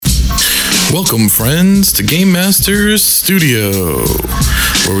Welcome, friends, to Game Masters Studio,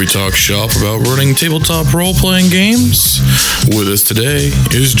 where we talk shop about running tabletop role-playing games. With us today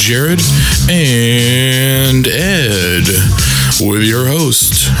is Jared and Ed, with your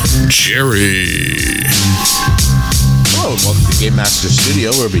host, Jerry. Hello, and welcome to Game Master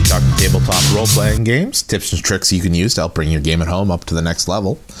Studio, where we talk tabletop role-playing games, tips and tricks you can use to help bring your game at home up to the next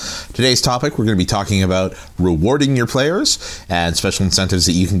level. Today's topic, we're going to be talking about rewarding your players and special incentives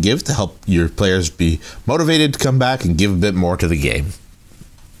that you can give to help your players be motivated to come back and give a bit more to the game.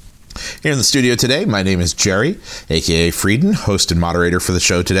 Here in the studio today, my name is Jerry, aka Frieden, host and moderator for the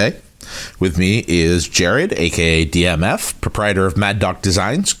show today. With me is Jared, aka DMF, proprietor of Mad Dog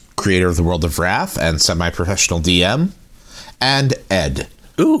Designs, creator of the World of Wrath, and semi-professional DM. And Ed.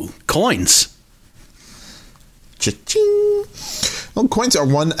 Ooh, coins. Cha-ching. Well, coins are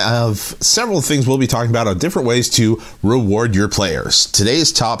one of several things we'll be talking about on different ways to reward your players.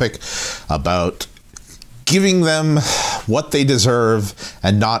 Today's topic about giving them what they deserve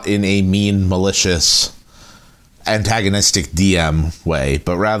and not in a mean, malicious, antagonistic DM way,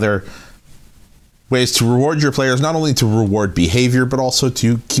 but rather ways to reward your players, not only to reward behavior, but also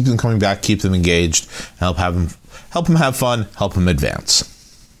to keep them coming back, keep them engaged, and help them have fun, help them advance.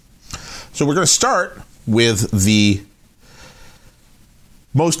 So we're going to start with the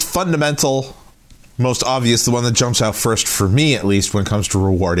most fundamental, most obvious, the one that jumps out first for me, at least, when it comes to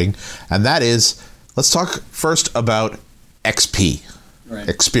rewarding, and that is, let's talk first about XP, right.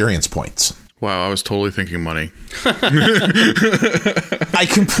 Experience points. Wow, I was totally thinking money. I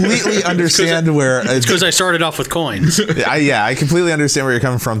completely understand where... It's because I started off with coins. I completely understand where you're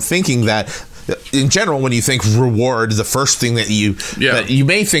coming from, thinking that in general, when you think reward, the first thing that you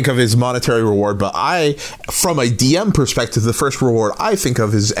may think of is monetary reward, but from a DM perspective, the first reward I think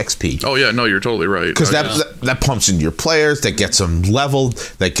of is XP. Oh yeah, no, you're totally right. Because that pumps into your players, that gets them leveled,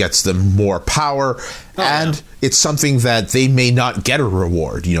 that gets them more power, it's something that they may not get a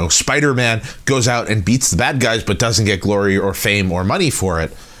reward. You know, Spider-Man goes out and beats the bad guys, but doesn't get glory or fame or money for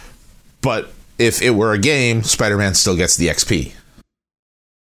it. But if it were a game, Spider-Man still gets the XP.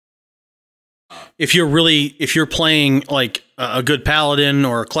 If you're playing like a good paladin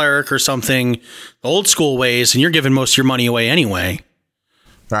or a cleric or something, the old school ways, and you're giving most of your money away anyway.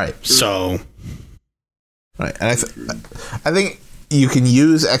 Right. So. Right. And I think you can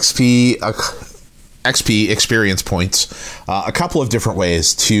use XP experience points a couple of different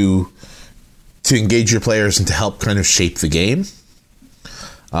ways to engage your players and to help kind of shape the game.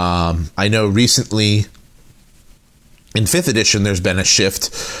 I know recently in 5th edition, there's been a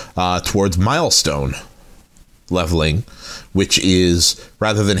shift towards milestone leveling, which is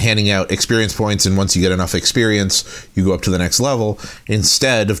rather than handing out experience points and once you get enough experience, you go up to the next level.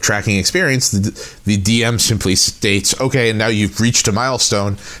 Instead of tracking experience, the DM simply states, okay, and now you've reached a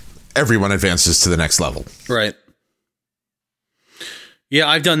milestone, everyone advances to the next level. Right. Yeah,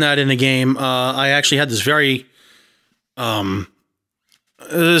 I've done that in a game. I actually had this very...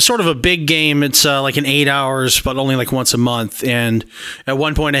 sort of a big game. It's like an 8 hours, but only like once a month. And at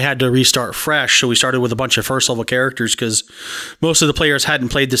one point I had to restart fresh. So we started with a bunch of first level characters because most of the players hadn't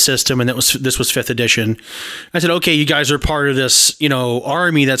played the system. And this was 5th edition. I said, okay, you guys are part of this,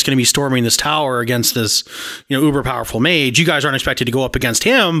 army that's going to be storming this tower against this, uber powerful mage. You guys aren't expected to go up against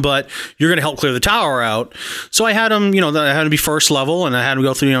him, but you're going to help clear the tower out. So I had them, I had to be first level and I had to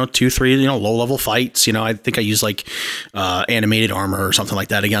go through, 2, 3, low level fights. I think I used like animated armor or something like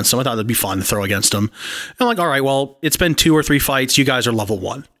that against them. I thought that'd be fun to throw against them. And I'm like, all right, well, it's been 2 or 3 fights. You guys are level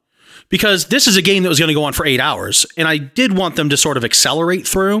 1. Because this is a game that was going to go on for 8 hours. And I did want them to sort of accelerate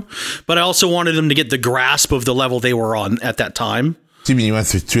through, but I also wanted them to get the grasp of the level they were on at that time. So you mean you went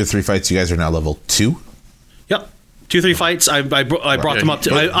through 2 or 3 fights, you guys are now level 2? Yep. 2, 3 fights. I brought them up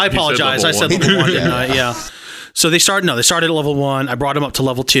to... I apologize. I said level 1, didn't I? Yeah. So they started at level 1. I brought them up to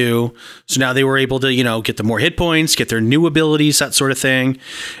level 2. So now they were able to, get the more hit points, get their new abilities, that sort of thing.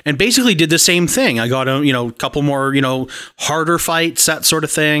 And basically did the same thing. I got them, a couple more, harder fights, that sort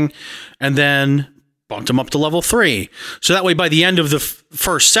of thing. And then bumped them up to level 3. So that way, by the end of the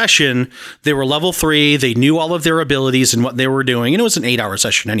first session, they were level 3. They knew all of their abilities and what they were doing. And it was an 8-hour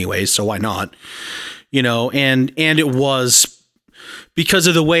session anyway, so why not? And it was... Because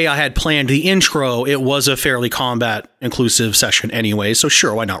of the way I had planned the intro, it was a fairly combat-inclusive session anyway, so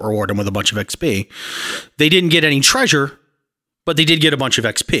sure, why not reward them with a bunch of XP? They didn't get any treasure, but they did get a bunch of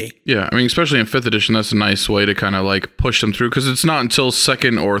XP. Yeah, I mean, especially in 5th edition, that's a nice way to kind of like push them through, because it's not until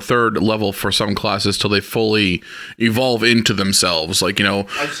 2nd or 3rd level for some classes till they fully evolve into themselves. Like,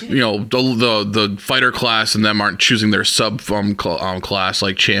 the fighter class and them aren't choosing their sub class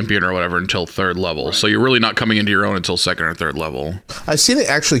like champion or whatever until 3rd level. Right. So you're really not coming into your own until 2nd or 3rd level. I've seen it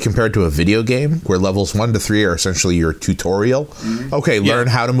actually compared to a video game where levels 1 to 3 are essentially your tutorial. Mm-hmm. Okay, learn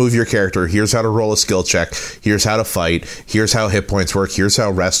how to move your character. Here's how to roll a skill check. Here's how to fight. Here's how hit points work. Here's how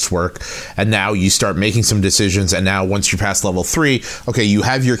rests work. And now you start making some decisions. And now once you're past level 3, okay, you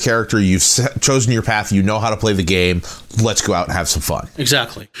have your character. You've chosen your path. You know how to play the game. Let's go out and have some fun.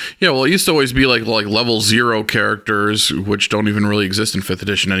 Exactly. Yeah, well, it used to always be like level 0 characters, which don't even really exist in 5th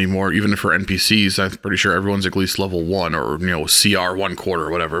edition anymore. Even for NPCs, I'm pretty sure everyone's at least level 1 or, CR 1/4 or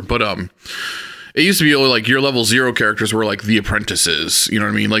whatever. But, it used to be like your level 0 characters were like the apprentices, you know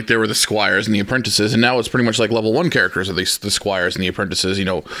what I mean? Like they were the squires and the apprentices, and now it's pretty much like level 1 characters are the squires and the apprentices. You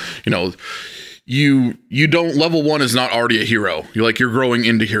don't, level 1 is not already a hero. You're growing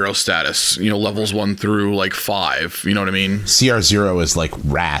into hero status. Levels 1 through like 5. You know what I mean? CR0 is like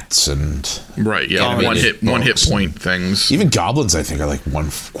rats and right. Yeah, one hit point things. Even goblins, I think, are like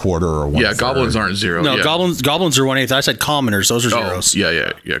 1/4 or 1/3. Yeah, goblins aren't 0. No, yeah. Goblins are 1/8. I said commoners. Those are zeros.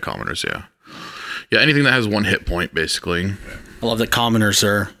 Yeah, commoners. Yeah. Yeah, anything that has 1 hit point, basically. I love that commoners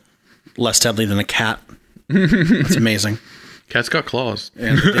are less deadly than a cat. That's amazing. Cats got claws.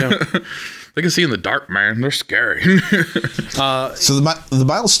 And, they can see in the dark, man. They're scary. So the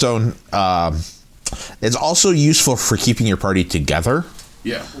milestone is also useful for keeping your party together.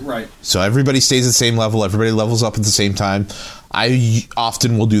 Yeah. Right. So everybody stays at the same level. Everybody levels up at the same time. I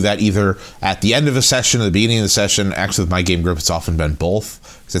often will do that either at the end of a session or the beginning of the session. Actually, with my game group, it's often been both.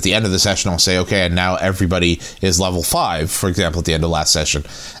 Because at the end of the session, I'll say, okay, and now everybody is level 5, for example, at the end of last session.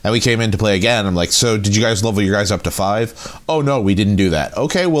 And we came in to play again. I'm like, so did you guys level your guys up to 5? Oh, no, we didn't do that.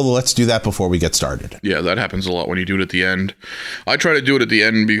 Okay, well, let's do that before we get started. Yeah, that happens a lot when you do it at the end. I try to do it at the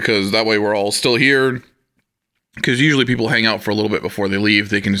end because that way we're all still here. Because usually people hang out for a little bit before they leave.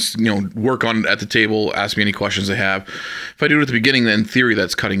 They can just, work on it at the table, ask me any questions they have. If I do it at the beginning, then in theory,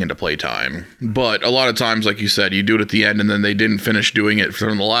 that's cutting into playtime. But a lot of times, like you said, you do it at the end, and then they didn't finish doing it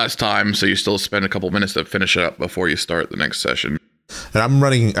from the last time, so you still spend a couple minutes to finish it up before you start the next session. And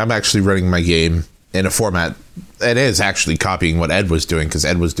I'm actually running my game in a format that is actually copying what Ed was doing, because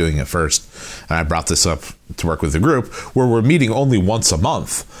Ed was doing it first. And I brought this up to work with the group, where we're meeting only once a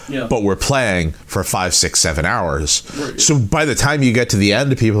month, but we're playing for 5, 6, 7 hours. Right. So by the time you get to the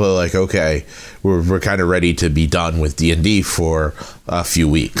end, people are like, okay, we're kind of ready to be done with D&D for a few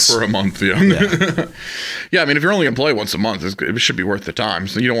weeks. For a month, yeah. Yeah, I mean, if you're only going to play once a month, it should be worth the time.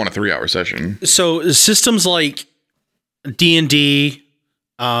 So you don't want a 3-hour session. So systems like D&D,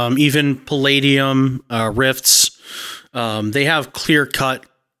 even Palladium, Rifts, they have clear-cut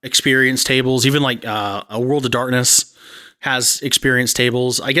experience tables. Even like a World of Darkness has experience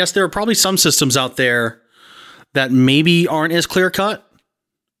tables. I guess there are probably some systems out there that maybe aren't as clear-cut.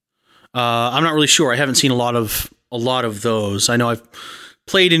 I'm not really sure. I haven't seen a lot of those. I know I've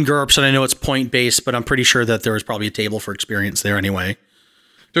played in GURPS and I know it's point-based, but I'm pretty sure that there is probably a table for experience there anyway.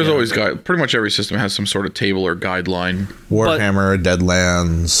 There's always pretty much every system has some sort of table or guideline. Warhammer,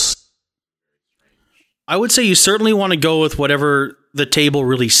 Deadlands. I would say you certainly want to go with whatever the table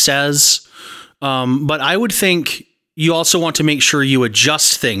really says. But I would think you also want to make sure you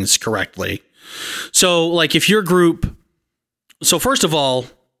adjust things correctly. So like if your group, so first of all,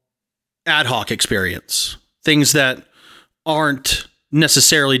 ad hoc experience, things that aren't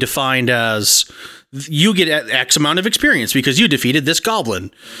necessarily defined as you get X amount of experience because you defeated this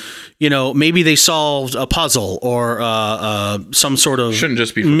goblin. Maybe they solved a puzzle or some sort of shouldn't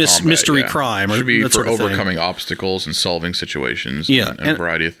just be for mystery crime. It should be for overcoming thing. Obstacles and solving situations and a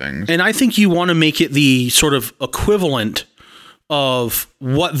variety of things. And I think you want to make it the sort of equivalent of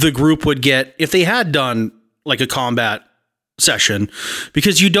what the group would get if they had done like a combat session,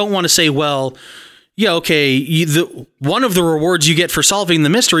 because you don't want to say, well, yeah, okay, one of the rewards you get for solving the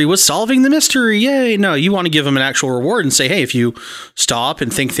mystery was solving the mystery. Yay. No, you want to give them an actual reward and say, hey, if you stop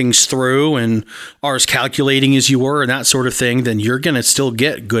and think things through and are as calculating as you were and that sort of thing, then you're going to still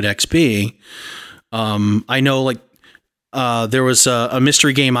get good XP. I know there was a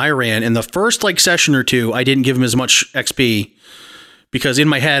mystery game I ran, and the first session or two, I didn't give them as much XP because in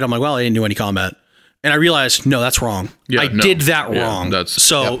my head, I'm like, well, I didn't do any combat. And I realized, no, that's wrong. I did that wrong.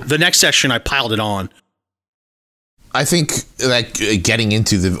 The next session, I piled it on. I think that getting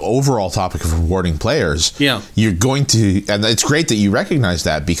into the overall topic of rewarding players, you're going to, and it's great that you recognize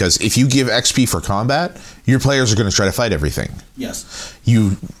that, because if you give XP for combat, your players are going to try to fight everything. Yes.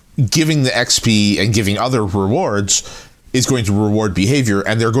 You giving the XP and giving other rewards is going to reward behavior,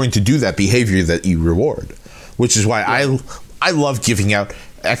 and they're going to do that behavior that you reward, which is why I love giving out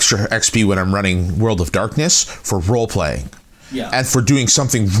extra XP when I'm running World of Darkness for role-playing. Yeah. And for doing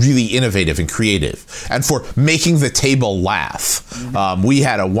something really innovative and creative, and for making the table laugh. Mm-hmm. We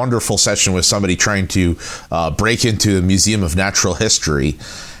had a wonderful session with somebody trying to break into the Museum of Natural History,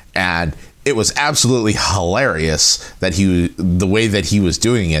 and it was absolutely hilarious that the way that he was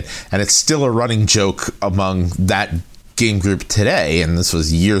doing it, and it's still a running joke among that game group today, and this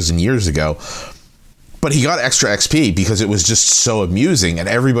was years and years ago. But he got extra XP because it was just so amusing and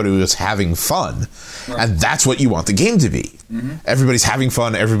everybody was having fun. Right. And that's what you want the game to be. Mm-hmm. Everybody's having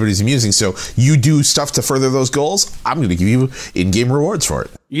fun, everybody's amusing. So you do stuff to further those goals, I'm going to give you in-game rewards for it.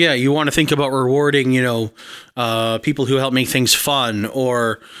 Yeah, you want to think about rewarding, people who help make things fun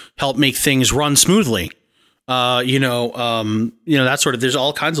or help make things run smoothly. That sort of, there's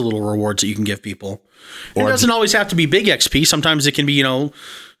all kinds of little rewards that you can give people. It doesn't always have to be big XP. Sometimes it can be,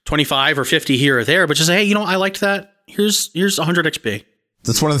 25 or 50 here or there, but just say, hey, I liked that. Here's 100 XP.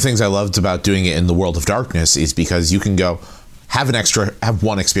 That's one of the things I loved about doing it in the World of Darkness is because you can go have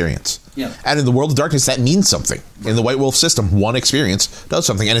one experience. Yeah. And in the World of Darkness, that means something. In the White Wolf system, one experience does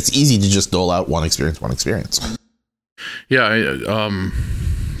something, and it's easy to just dole out one experience. Yeah.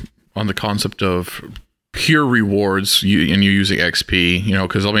 On the concept of pure rewards, you're using XP,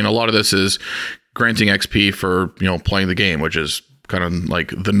 because a lot of this is granting XP for, playing the game, which is kind of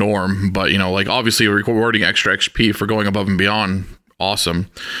like the norm, but obviously rewarding extra XP for going above and beyond. Awesome.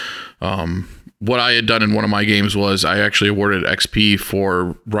 What I had done in one of my games was I actually awarded XP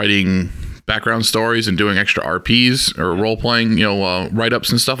for writing background stories and doing extra RPs or role playing, write-ups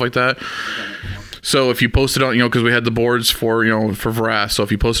and stuff like that. So if you posted on, because we had the boards for Verath. So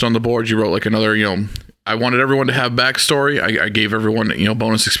if you posted on the boards, you wrote like another, I wanted everyone to have backstory. I gave everyone,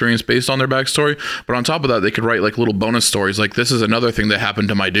 bonus experience based on their backstory. But on top of that, they could write like little bonus stories. Like, this is another thing that happened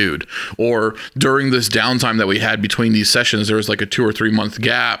to my dude. Or during this downtime that we had between these sessions, there was like a 2 or 3 month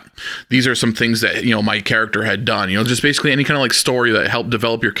gap. These are some things that, my character had done. Just basically any kind of like story that helped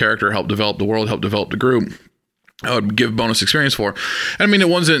develop your character, helped develop the world, helped develop the group. I would give bonus experience for. And it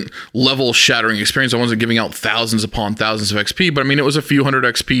wasn't level shattering experience. I wasn't giving out thousands upon thousands of XP, but it was a few hundred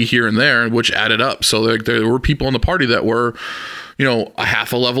XP here and there, which added up. So there were people in the party that were, a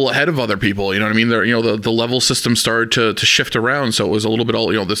half a level ahead of other people. You know what I mean? There, the level system started to shift around. So it was a little bit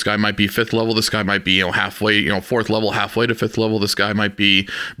all, this guy might be 5th level. This guy might be, halfway, 4th level, halfway to 5th level. This guy might be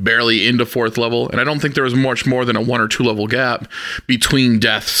barely into 4th level. And I don't think there was much more than a 1 or 2 level gap between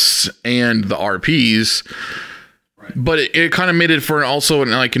deaths and the RPs. But it kind of made it for also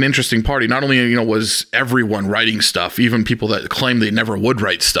an interesting party. Not only, was everyone writing stuff, even people that claim they never would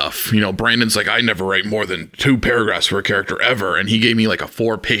write stuff. Brandon's like, I never write more than 2 paragraphs for a character ever. And he gave me like a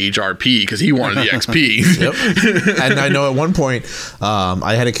 4-page RP because he wanted the XP. Yep. And I know at one point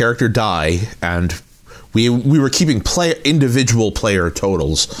I had a character die, and we were keeping individual player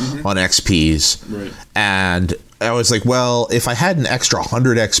totals on XPs. Right. And I was like, well, if I had an extra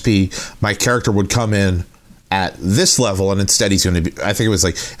 100 XP, my character would come in at this level, and instead he's going to be, I think it was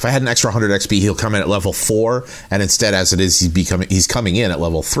like, if I had an extra 100 XP, he'll come in at level 4, and instead, as it is, he's coming in at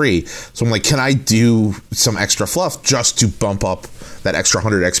level 3. So I'm like, can I do some extra fluff just to bump up that extra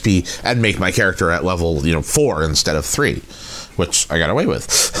 100 XP and make my character at level 4 instead of 3, which I got away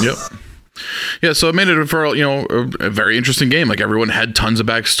with. Yep. Yeah, so it made it for a very interesting game. Like, everyone had tons of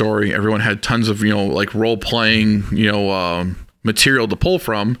backstory, everyone had tons of role playing material to pull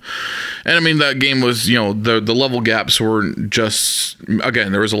from. And that game was, the level gaps were just,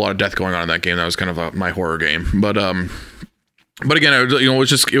 again, there was a lot of death going on in that game. That was kind of my horror game. But again,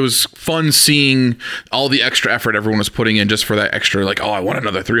 it was fun seeing all the extra effort everyone was putting in just for that extra, I want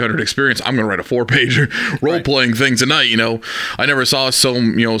another 300 experience. I'm going to write a 4-page role-playing thing tonight. I never saw so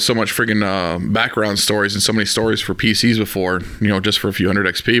much friggin' background stories and so many stories for PCs before, just for a few hundred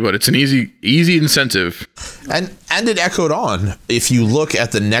XP, but it's an easy incentive. And it echoed on. If you look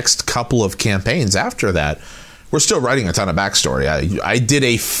at the next couple of campaigns after that, we're still writing a ton of backstory. I did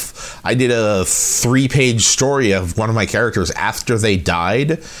a 3-page story of one of my characters after they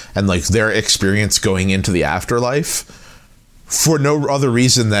died and their experience going into the afterlife for no other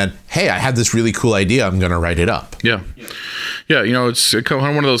reason than, hey, I had this really cool idea. I'm going to write it up. Yeah. Yeah. It's kind of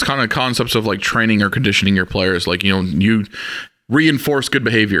one of those kind of concepts of training or conditioning your players. You reinforce good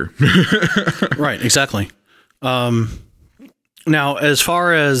behavior. Right. Exactly. Now, as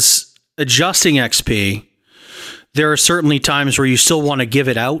far as adjusting XP, there are certainly times where you still want to give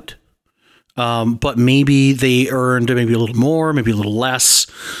it out, but maybe they earned maybe a little more, maybe a little less.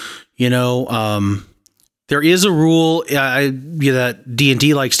 There There is a rule that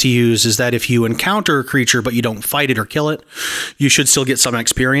D&D likes to use, is that if you encounter a creature but you don't fight it or kill it, you should still get some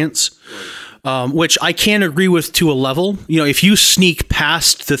experience. Which I can agree with to a level. If you sneak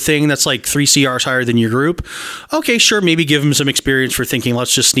past the thing that's like 3 CRs higher than your group, okay, sure, maybe give them some experience for thinking,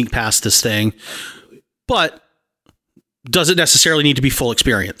 let's just sneak past this thing. But does it necessarily need to be full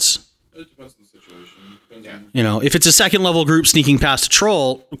experience? It depends on the situation. If it's a second level group sneaking past a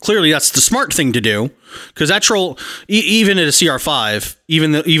troll, clearly that's the smart thing to do, because that troll, even at a CR5,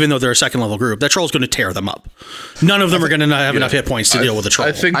 even though they're a second level group, that troll's going to tear them up. None of them are going to have enough hit points to deal with a troll.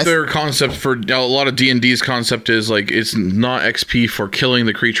 I think their concept for a lot of D&D's concept is like, it's not XP for killing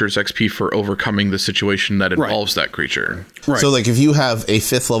the creature, it's XP for overcoming the situation that involves that creature. Right. So like if you have a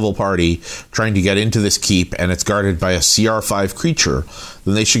 5th level party trying to get into this keep and it's guarded by a CR5 creature,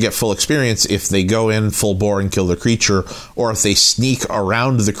 then they should get full experience if they go in full bore and kill the creature, or if they sneak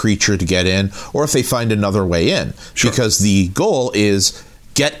around the creature to get in, or if they find another way in. Sure. Because the goal is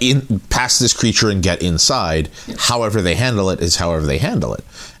get in past this creature and get inside. However they handle it is however they handle it.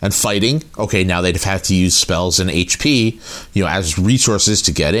 And fighting, okay, now they'd have to use spells and HP, as resources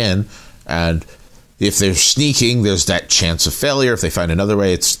to get in. And if they're sneaking, there's that chance of failure. If they find another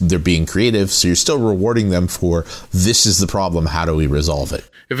way, they're being creative. So you're still rewarding them for, this is the problem, how do we resolve it?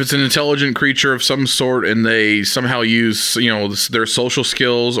 If it's an intelligent creature of some sort and they somehow use, their social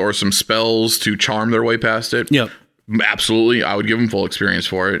skills or some spells to charm their way past it, absolutely, I would give them full experience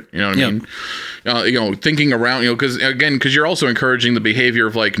for it. You know what I mean? Thinking around, because you're also encouraging the behavior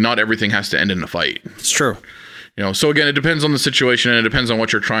of like, not everything has to end in a fight. It's true. So again, it depends on the situation and it depends on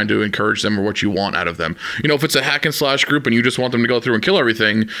what you're trying to encourage them or what you want out of them. If it's a hack and slash group and you just want them to go through and kill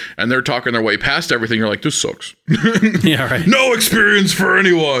everything and they're talking their way past everything, you're like, this sucks. Yeah, right. No experience for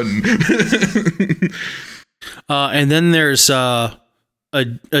anyone. And then there's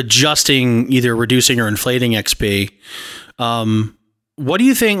adjusting, either reducing or inflating XP. What do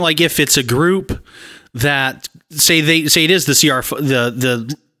you think, like if it's a group that say it is the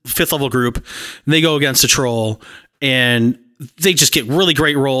the 5th level group, and they go against a troll and they just get really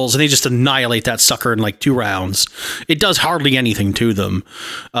great rolls and they just annihilate that sucker in like 2 rounds. It does hardly anything to them.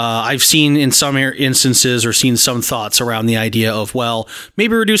 I've seen in some instances or seen some thoughts around the idea of, well,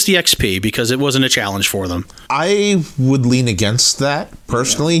 maybe reduce the XP because it wasn't a challenge for them. I would lean against that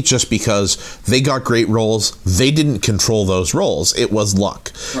personally, just because they got great rolls. They didn't control those rolls. It was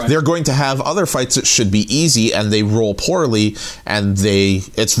luck. Right. They're going to have other fights that should be easy and they roll poorly and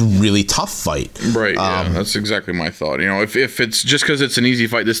it's a really tough fight. Right. Yeah, that's exactly my thought. If it's just because it's an easy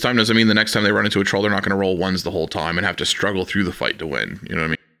fight this time doesn't mean the next time they run into a troll, they're not going to roll 1s the whole time and have to struggle through the fight to win. You know what I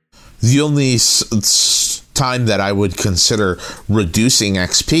mean? The only time that I would consider reducing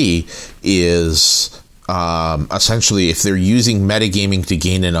XP is essentially if they're using metagaming to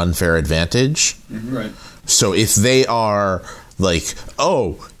gain an unfair advantage. Mm-hmm. Right. So if they are like,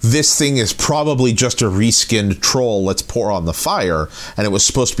 oh, this thing is probably just a reskinned troll, let's pour on the fire, and it was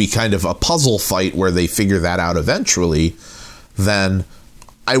supposed to be kind of a puzzle fight where they figure that out eventually, then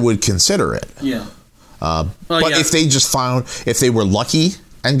I would consider it. Yeah. If they were lucky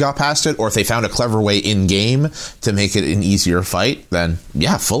and got past it, or if they found a clever way in game to make it an easier fight, then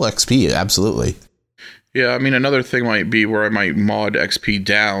yeah, full XP, absolutely. Yeah, I mean, another thing might be where I might mod XP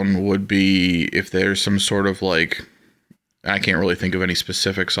down would be if there's some sort of like, I can't really think of any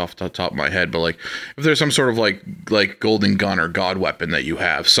specifics off the top of my head, but like if there's some sort of like golden gun or god weapon that you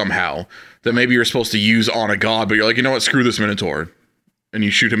have somehow that maybe you're supposed to use on a god, but you're like, you know what, screw this Minotaur, and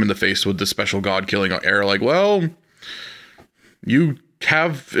you shoot him in the face with the special god killing arrow. Like, well, you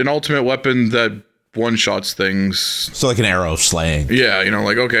have an ultimate weapon that one-shots things. So like an arrow slaying. Yeah,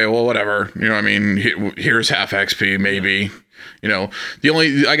 like, okay, well, whatever. You know what I mean? Here's half XP, maybe. The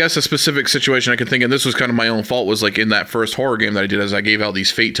only, I guess, a specific situation I can think of, and this was kind of my own fault, was like in that first horror game that I did, as I gave out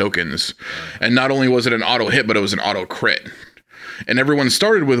these fate tokens. And not only was it an auto hit, but it was an auto crit. And everyone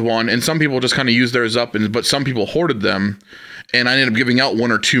started with one, and some people just kind of used theirs up, but some people hoarded them. And I ended up giving out 1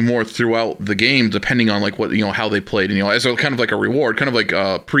 or 2 more throughout the game, depending on like what, how they played, and, as a kind of like a reward, kind of like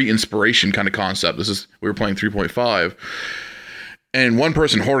a pre-inspiration kind of concept. We were playing 3.5. And one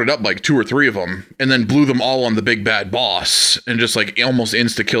person hoarded up like 2 or 3 of them and then blew them all on the big bad boss and just like almost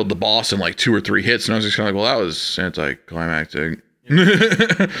insta-killed the boss in like 2 or 3 hits. And I was just kind of like, well, that was anticlimactic.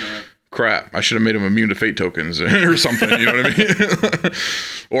 crap, I should have made him immune to fate tokens or something, you know what I mean?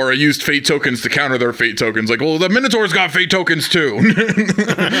 Or I used fate tokens to counter their fate tokens. Like, well, the Minotaur's got fate tokens too.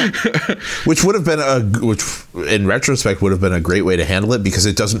 Which would have been which in retrospect would have been a great way to handle it, because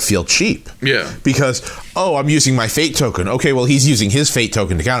it doesn't feel cheap. Yeah. Because, I'm using my fate token. Okay, well, he's using his fate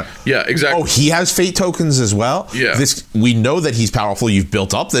token to counter. Yeah, exactly. Oh, he has fate tokens as well? Yeah. We know that he's powerful. You've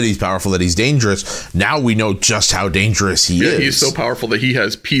built up that he's powerful, that he's dangerous. Now we know just how dangerous he is. He's so powerful that he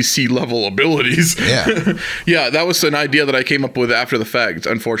has PC level abilities. Yeah. Yeah, that was an idea that I came up with after the fact.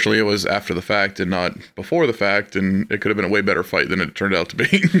 Unfortunately, it was after the fact and not before the fact, and it could have been a way better fight than it turned out to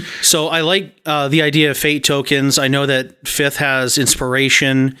be. So I like the idea of fate tokens. I know that 5th has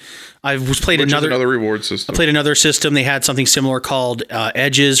inspiration. Played another reward system. I played another system. They had something similar called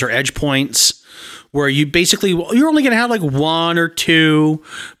edges or edge points, where you basically, you're only going to have like 1 or 2,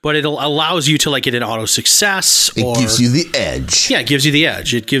 but it allows you to like get an auto success. It gives you the edge. Yeah, it gives you the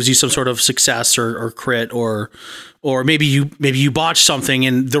edge. It gives you some sort of success or crit, or maybe you botch something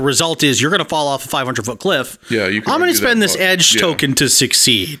and the result is you're going to fall off a 500-foot cliff. Yeah, I'm going to spend this edge token to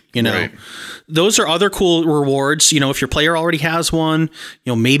succeed. Right. Those are other cool rewards. If your player already has one,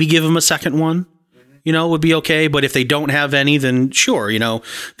 maybe give them a second one. Would be okay. But if they don't have any, then sure,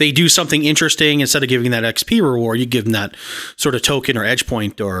 they do something interesting. Instead of giving that XP reward, you give them that sort of token or edge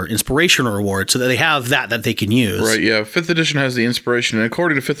point or inspiration reward so that they have that they can use. Right, yeah. 5th edition has the inspiration. And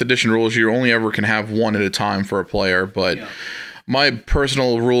according to 5th edition rules, you only ever can have one at a time for a player. But my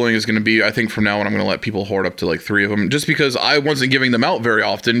personal ruling is going to be, I think from now on, I'm going to let people hoard up to like 3 of them, just because I wasn't giving them out very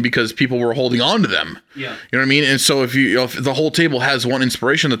often because people were holding on to them. Yeah. You know what I mean? And so if the whole table has one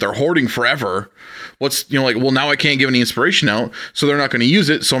inspiration that they're hoarding forever, now I can't give any inspiration out, so they're not going to use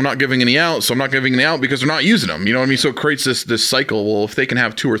it, so I'm not giving any out, so I'm not giving any out because they're not using them. You know what I mean? So it creates this cycle. Well, if they can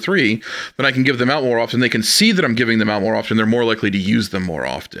have 2 or 3, then I can give them out more often. They can see that I'm giving them out more often. They're more likely to use them more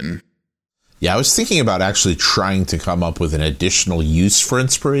often. Yeah, I was thinking about actually trying to come up with an additional use for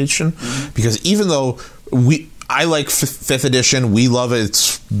inspiration, because even though I like 5th edition, we love it,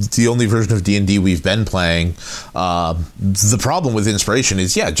 it's the only version of D&D we've been playing, the problem with inspiration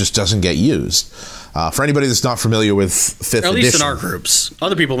is, it just doesn't get used. For anybody that's not familiar with 5th edition... At least in our groups.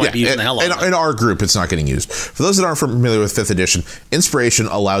 Other people might be using the hell out of it. In our group, it's not getting used. For those that aren't familiar with 5th edition, inspiration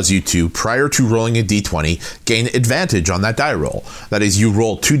allows you to, prior to rolling a d20, gain advantage on that die roll. That is, you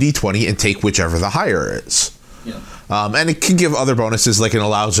roll 2 d20 and take whichever the higher is. Yeah. And it can give other bonuses, like it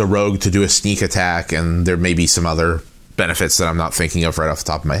allows a rogue to do a sneak attack, and there may be some other benefits that I'm not thinking of right off the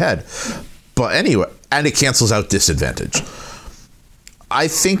top of my head. But anyway, and it cancels out disadvantage. I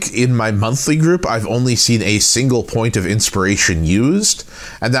think in my monthly group, I've only seen a single point of inspiration used,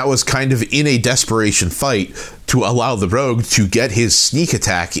 and that was kind of in a desperation fight to allow the rogue to get his sneak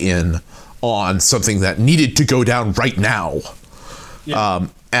attack in on something that needed to go down right now. Yeah.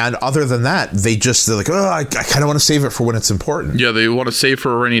 And other than that, they're like, I kind of want to save it for when it's important. Yeah, they want to save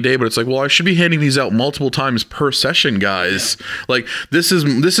for a rainy day, but it's like, well, I should be handing these out multiple times per session, guys. Yeah. Like, this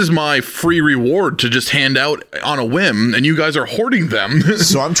is my free reward to just hand out on a whim, and you guys are hoarding them.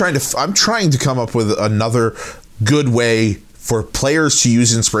 So I'm trying to come up with another good way for players to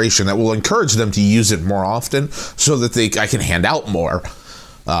use inspiration that will encourage them to use it more often, so that I can hand out more.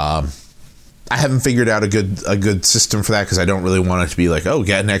 I haven't figured out a good system for that, because I don't really want it to be like,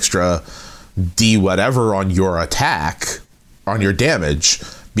 get an extra D whatever on your attack, on your damage,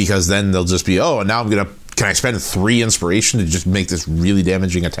 because then they'll just be, and now can I spend 3 inspiration to just make this really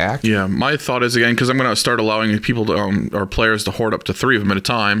damaging attack? Yeah, my thought is, again, because I'm going to start allowing people to, or players to hoard up to 3 of them at a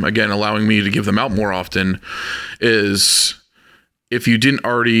time, again, allowing me to give them out more often, is... If you didn't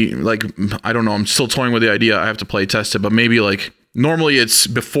already, like, I don't know, I'm still toying with the idea, I have to play test it, but maybe like, normally it's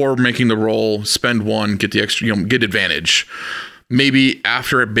before making the roll, spend 1, get the extra, get advantage. Maybe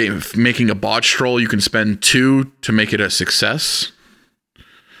after making a botched roll, you can spend 2 to make it a success.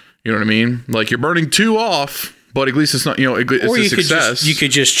 You know what I mean? Like, you're burning 2 off, but at least it's not, it's or a success. You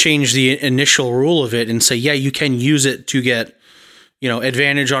could just change the initial rule of it and say, you can use it to get,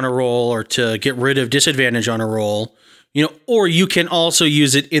 advantage on a roll, or to get rid of disadvantage on a roll. Or you can also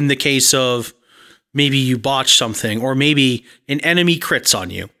use it in the case of maybe you botch something, or maybe an enemy crits on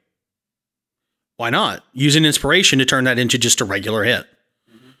you. Why not use an inspiration to turn that into just a regular hit?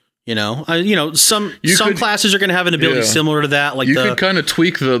 Some classes are going to have an ability similar to that. Like, you could kind of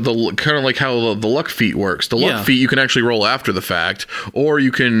tweak the kind of like how the luck feat works. The luck feat you can actually roll after the fact, or I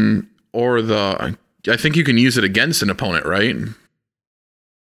think you can use it against an opponent, right?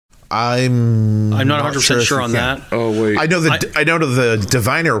 I'm not 100% if sure you on can. that. Oh wait. I know the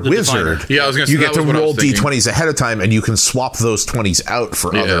diviner wizard. diviner. Yeah, I was gonna say you that get to was what I roll was thinking. d20s ahead of time, and you can swap those 20s out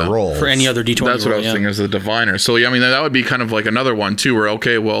for other rolls. For any other D20 That's what I roll, was yeah. thinking as the diviner. So yeah, I mean that would be kind of like another one too, where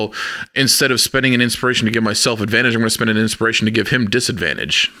okay, well, instead of spending an inspiration to give myself advantage, I'm going to spend an inspiration to give him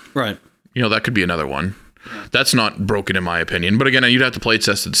disadvantage. Right. You know, that could be another one. That's not broken in my opinion. But again, you'd have to play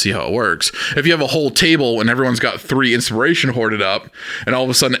test it to see how it works. If you have a whole table and everyone's got 3 inspiration hoarded up, and all of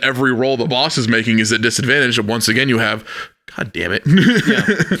a sudden every roll the boss is making is at disadvantage, once again you have, God damn it.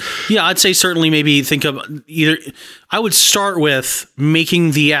 Yeah, I'd say certainly maybe think of either. I would start with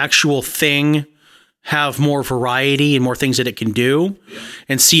making the actual thing have more variety and more things that it can do,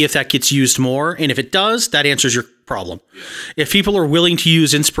 and see if that gets used more. And if it does, that answers your problem. If people are willing to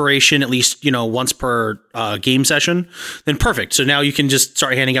use inspiration at least, once per game session, then perfect. So now you can just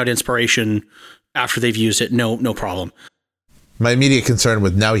start handing out inspiration after they've used it. No problem. My immediate concern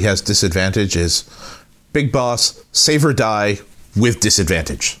with now he has disadvantage is big boss, save or die with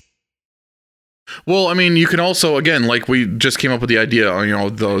disadvantage. Well, I mean, you can also, again, like we just came up with the idea,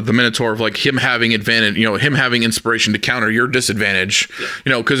 the Minotaur of like him having advantage, him having inspiration to counter your disadvantage,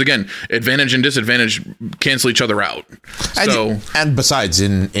 because again, advantage and disadvantage cancel each other out. And besides,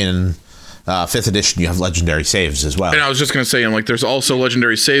 in 5th edition, you have legendary saves as well. And I was just going to say, and like, there's also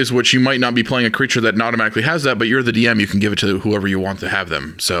legendary saves, which you might not be playing a creature that automatically has that, but you're the DM, you can give it to whoever you want to have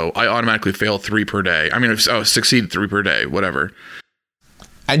them. So I automatically fail 3 per day. I mean, succeed 3 per day, whatever.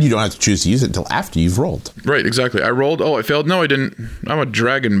 And you don't have to choose to use it until after you've rolled. Right, exactly. I rolled. Oh, I failed. No, I didn't. I'm a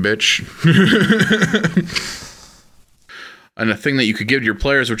dragon, bitch. And a thing that you could give to your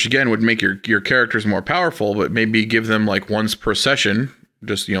players, which again would make your characters more powerful, but maybe give them like once per session,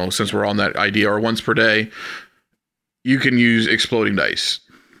 just, since we're on that idea, or once per day, you can use exploding dice.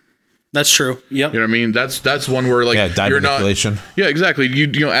 That's true. Yep. You know what I mean? That's one where like die you're manipulation. Yeah, exactly.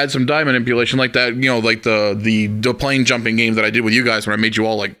 You add some die manipulation like that. Like the plane jumping game that I did with you guys when I made you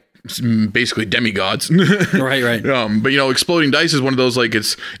all like basically demigods. Right. But exploding dice is one of those, like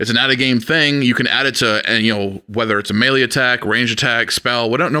it's an out of game thing. You can add it to, and whether it's a melee attack, range attack, spell,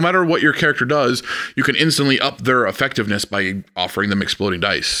 whatever, no matter what your character does, you can instantly up their effectiveness by offering them exploding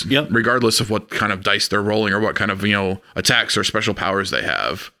dice. Yep. Regardless of what kind of dice they're rolling or what kind of attacks or special powers they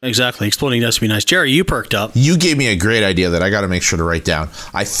have. Exactly. Exploding dice would be nice. Jerry, you perked up. You gave me a great idea that I got to make sure to write down.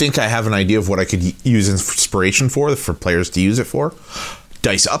 I think I have an idea of what I could use inspiration for players to use it for.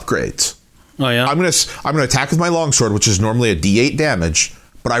 Dice upgrades. Oh yeah. I'm gonna attack with my longsword, which is normally a D8 damage,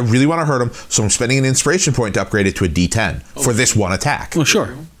 but I really want to hurt him, so I'm spending an inspiration point to upgrade it to a D10 for this one attack. Well,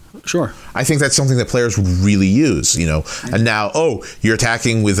 sure. I think that's something that players would really use, And now, you're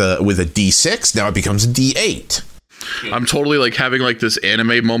attacking with a D6. Now it becomes a D8. I'm totally like having like this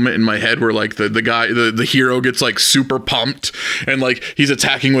anime moment in my head where like the guy, the hero gets like super pumped and like he's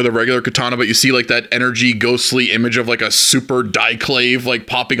attacking with a regular katana, but you see like that energy ghostly image of like a super Diclave like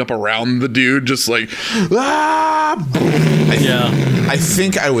popping up around the dude, just like I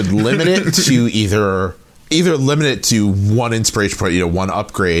think I would limit it to either limit it to 1 inspiration point, 1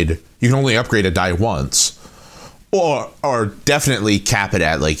 upgrade. You can only upgrade a die once. Or definitely cap it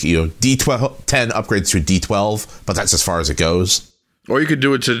at like, D12, 10 upgrades to a D12, but that's as far as it goes. Or you could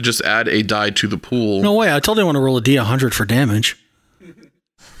do it to just add a die to the pool. No way. I told you I want to roll a D100 for damage.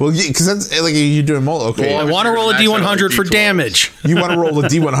 Well, because that's like you're doing okay. Well, I want to roll a D100 for damage. You want to roll a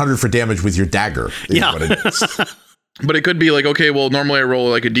D100 for damage with your dagger. Yeah. What it is. But it could be like, okay, well, normally I roll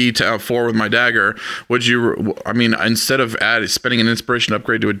like a D4 with my dagger. Instead of spending an inspiration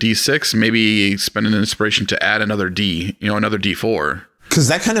upgrade to a D6, maybe spend an inspiration to add another D, another D4. Because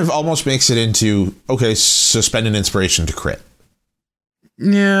that kind of almost makes it into, so spend an inspiration to crit.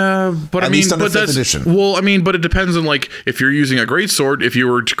 Yeah, but At least under 5th edition. Well, but it depends on like if you're using a greatsword. If you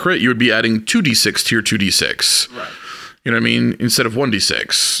were to crit, you would be adding 2d6 to your 2d6. Right. You know what I mean? Instead of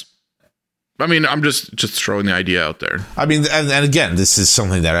 1d6. I'm just throwing the idea out there. And again, this is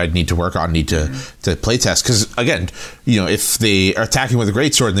something that I'd need to work on, to play test. Because again, if they are attacking with a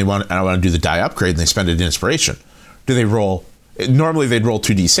greatsword and I want to do the die upgrade and they spend an inspiration, do they roll? Normally they'd roll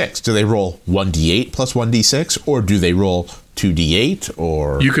 2d6. Do they roll 1d8 plus 1d6, or do they roll 2d8?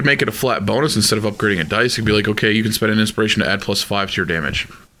 Or you could make it a flat bonus instead of upgrading a dice. It'd be like, okay, you can spend an inspiration to add +5 to your damage.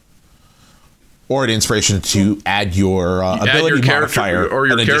 Or an inspiration to add your ability modifier or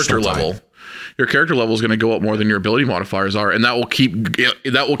your character level. Your character level is going to go up more than your ability modifiers are, and that will keep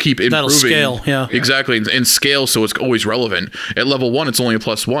improving. That'll scale, yeah. Exactly, and scale, so it's always relevant. At level 1, it's only a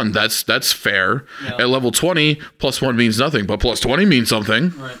 +1. That's fair. Yeah. At level 20, +1 means nothing, but +20 means something.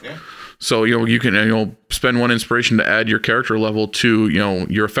 Right. Yeah. So you can spend 1 inspiration to add your character level to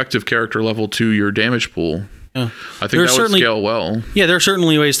your effective character level to your damage pool. Yeah. I think that would scale well. Yeah, there are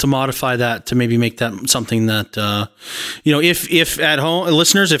certainly ways to modify that to maybe make that something that, if at home,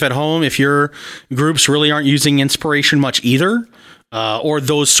 listeners, if your groups really aren't using inspiration much either, or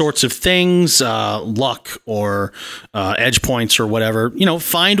those sorts of things, luck or edge points or whatever,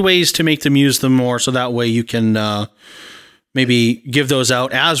 find ways to make them use them more so that way you can maybe give those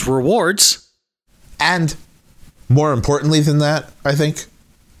out as rewards. And more importantly than that, I think,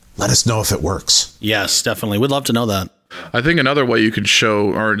 let us know if it works. Yes, definitely. We'd love to know that. I think another way you could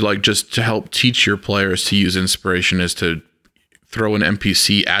show, or like just to help teach your players to use inspiration, is to throw an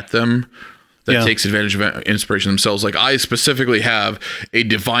NPC at them that takes advantage of inspiration themselves. Like I specifically have a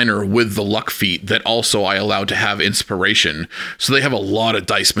diviner with the luck feat that also I allow to have inspiration. So they have a lot of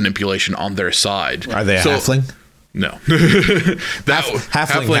dice manipulation on their side. Are they a halfling? No.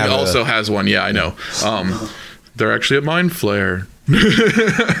 Halfling also has one. Yeah, I know. They're actually a mind flare.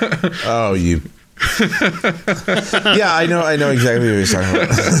 Oh, you. Yeah, I know exactly what you're talking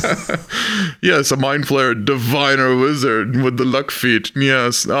about. Yes, a mind flare diviner wizard with the luck feat.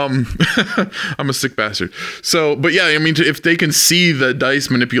 Yes. I'm a sick bastard. So, but yeah, I mean, if they can see the dice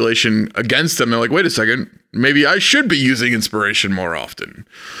manipulation against them, they're like, wait a second, maybe I should be using inspiration more often.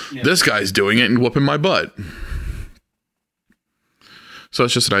 Yeah. This guy's doing it and whooping my butt. So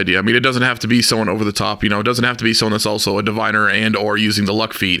it's just an idea. I mean, it doesn't have to be someone over the top, it doesn't have to be someone that's also a diviner and or using the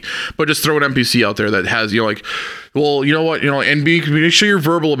luck feat, but just throw an NPC out there that has, like, well, you know what, and make sure you're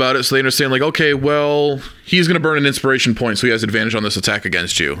verbal about it so they understand, like, okay, well, he's going to burn an inspiration point, so he has advantage on this attack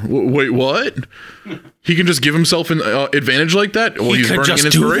against you. Wait, what? He can just give himself an advantage like that? Well, he's burning an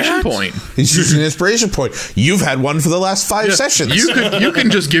inspiration point. He's using an inspiration point. You've had one for the last 5 sessions. You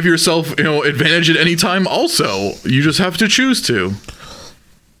can just give yourself, advantage at any time also. You just have to choose to.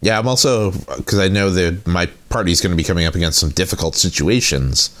 Yeah, I'm also, because I know that my party's going to be coming up against some difficult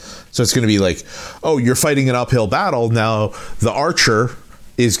situations. So it's going to be like, oh, you're fighting an uphill battle. Now the archer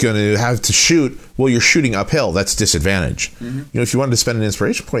is going to have to shoot. Well, you're shooting uphill. That's disadvantage. Mm-hmm. If you wanted to spend an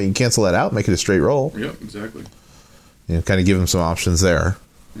inspiration point, you can cancel that out, make it a straight roll. Yep, exactly. Kind of give them some options there.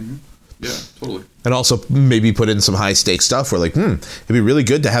 Mm-hmm. Yeah, totally. And also maybe put in some high stakes stuff where like, it'd be really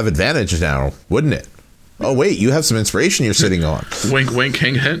good to have advantage now, wouldn't it? Oh, wait, you have some inspiration you're sitting on. Wink, wink,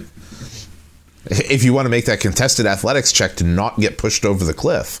 hang, hint. If you want to make that contested athletics check to not get pushed over the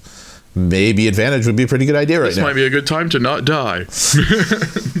cliff, maybe advantage would be a pretty good idea right now. This might be a good time to not die. So,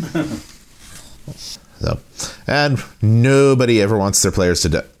 and nobody ever wants their players to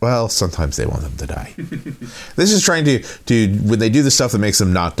die. Well, sometimes they want them to die. This is trying to, when they do the stuff that makes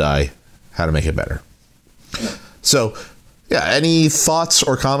them not die, how to make it better. So, yeah, any thoughts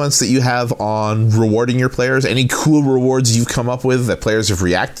or comments that you have on rewarding your players? Any cool rewards you've come up with that players have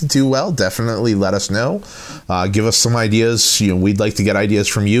reacted to well? Definitely let us know. Give us some ideas. We'd like to get ideas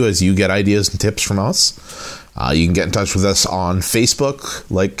from you as you get ideas and tips from us. You can get in touch with us on Facebook,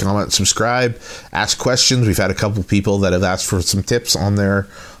 like, comment, subscribe, ask questions. We've had a couple people that have asked for some tips on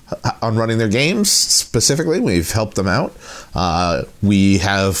running their games specifically. We've helped them out. We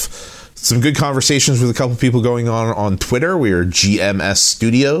have some good conversations with a couple people going on Twitter. We are GMS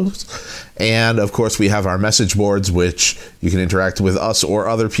Studios. And, of course, we have our message boards, which you can interact with us or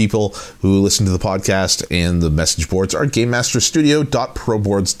other people who listen to the podcast. And the message boards are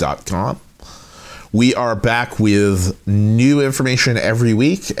GameMasterStudio.proboards.com. We are back with new information every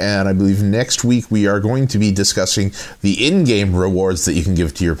week. And I believe next week we are going to be discussing the in-game rewards that you can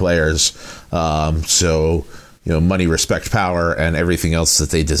give to your players. Money, respect, power, and everything else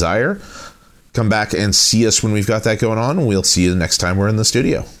that they desire. Come back and see us when we've got that going on, and we'll see you the next time we're in the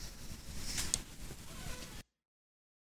studio.